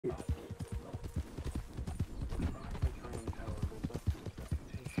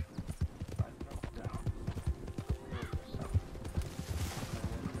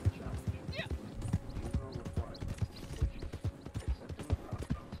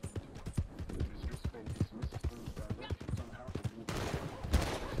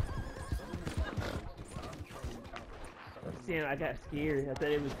Sam, I got scared. I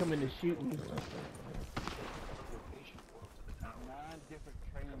thought it was coming to shoot me. 9 different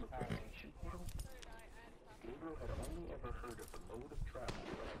training combinations. Gabriel had only ever heard of the mode of travel,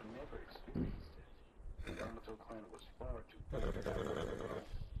 but had never experienced it. The Yamato clan was far too bad to have it.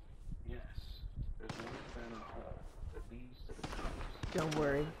 Yes, there's one Phantom Hall that leads to the towers. Don't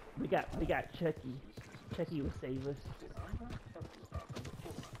worry, we got Chucky. Chucky will save us. Did I not tell you about them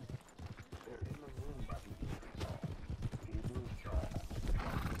before? They're in the room by the entrance hall. Gabriel's jaw.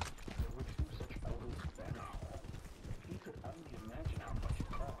 There were 2 such portals to Phantom Hall. He could only imagine how much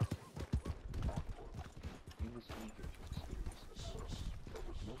it cost. He was eager to experience the source, but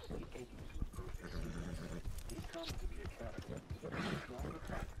was mostly aching to improve his skills. He'd come to the academy to be a strong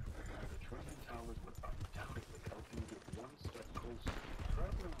attacker, and the training towers would undoubtedly help him get one step closer to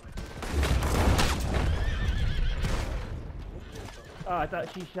traveling like this. Oh, I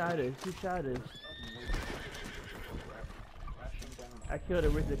thought she shot us. Who shot us? I killed her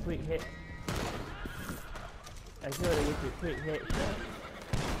with a quick hit. I killed her with a quick headshot.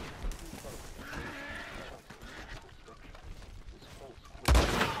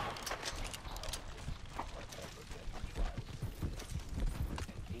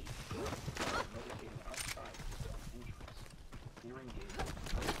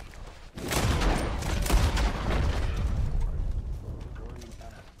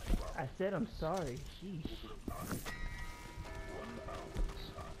 I said I'm sorry. Sheesh.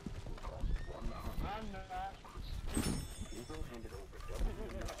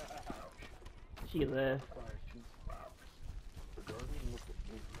 She left.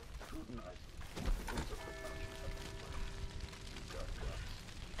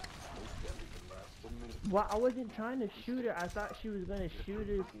 Well, I wasn't trying to shoot her. I thought she was gonna shoot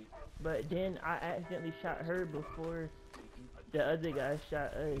us, but then I accidentally shot her before the other guy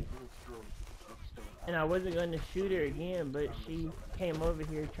shot us. And I wasn't going to shoot her again, but she came over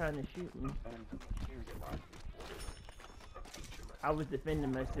here trying to shoot me. I was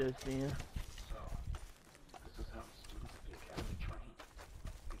defending myself, Sam.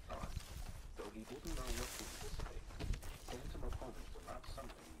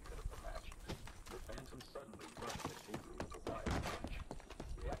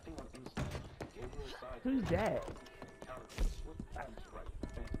 Who's that?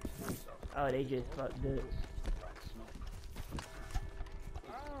 Oh, they just fucked up.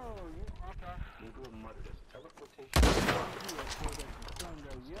 Oh, you okay? Gabriel muttered as teleportation.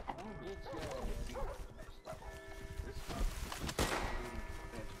 Yep, I'm gonna get you. This time,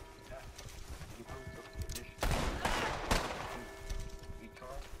 he took the initiative. He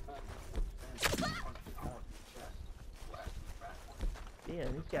charged forward with Phantom, punched it hard in the chest, blasting backward.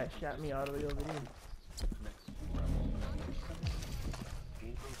 Damn, this guy shot me all the way over there. Next few rounds,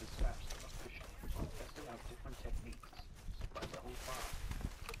 Gabriel dispatched them efficiently, testing out different techniques. By level 5,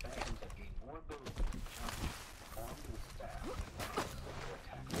 the Phantoms had gained more ability to challenge, armed with staff and knives to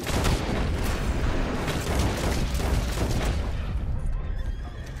attack.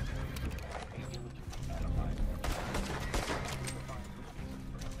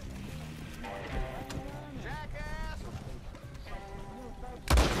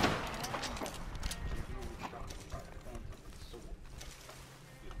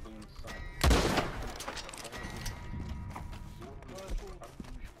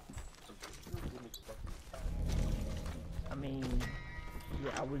 I mean,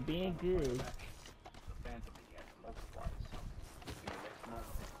 yeah, I was being good.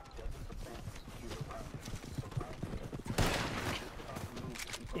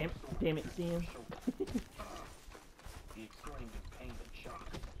 Damn it, Sam. He exclaimed in pain and shock,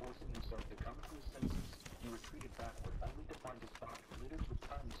 forcing himself to come to his senses. He retreated backward, only to find his body littered with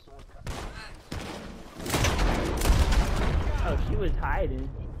tiny sword cuts. Oh, she was hiding.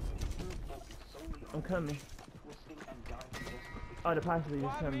 I'm coming. Oh, the posse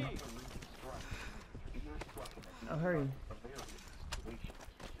is coming. Oh, hurry.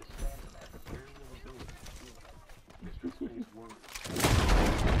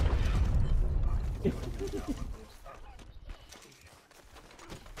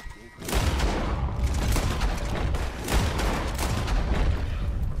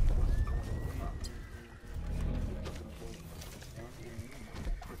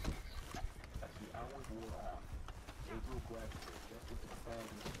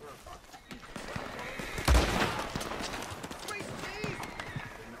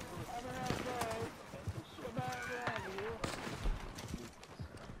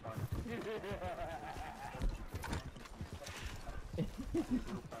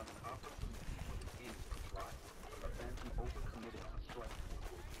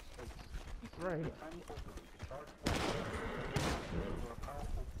 Right. charged for a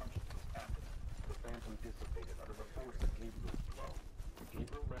powerful punch to his abdomen. The phantom dissipated under the force of Gabriel's blow.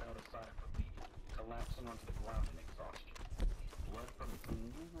 Gabriel let out a sigh of relief, collapsing onto the ground in exhaustion. Blood from his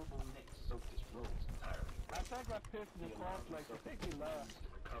innumerable nicks soaked his robes entirely. I think I pissed in the cross like I think he laughed. To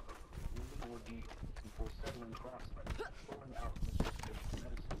recover from the grueling ordeal before settling cross-legged, pulling out Mr. Spade's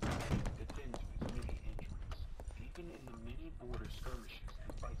medicine bag to tend to his many injuries. Even in the many border skirmishes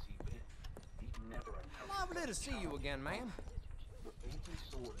and fights he'd been, he'd never encountered Lovely to see you again, ma'am. The Phantom's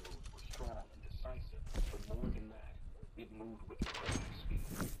sword moves were strong and decisive, but more than that, it moved with courage.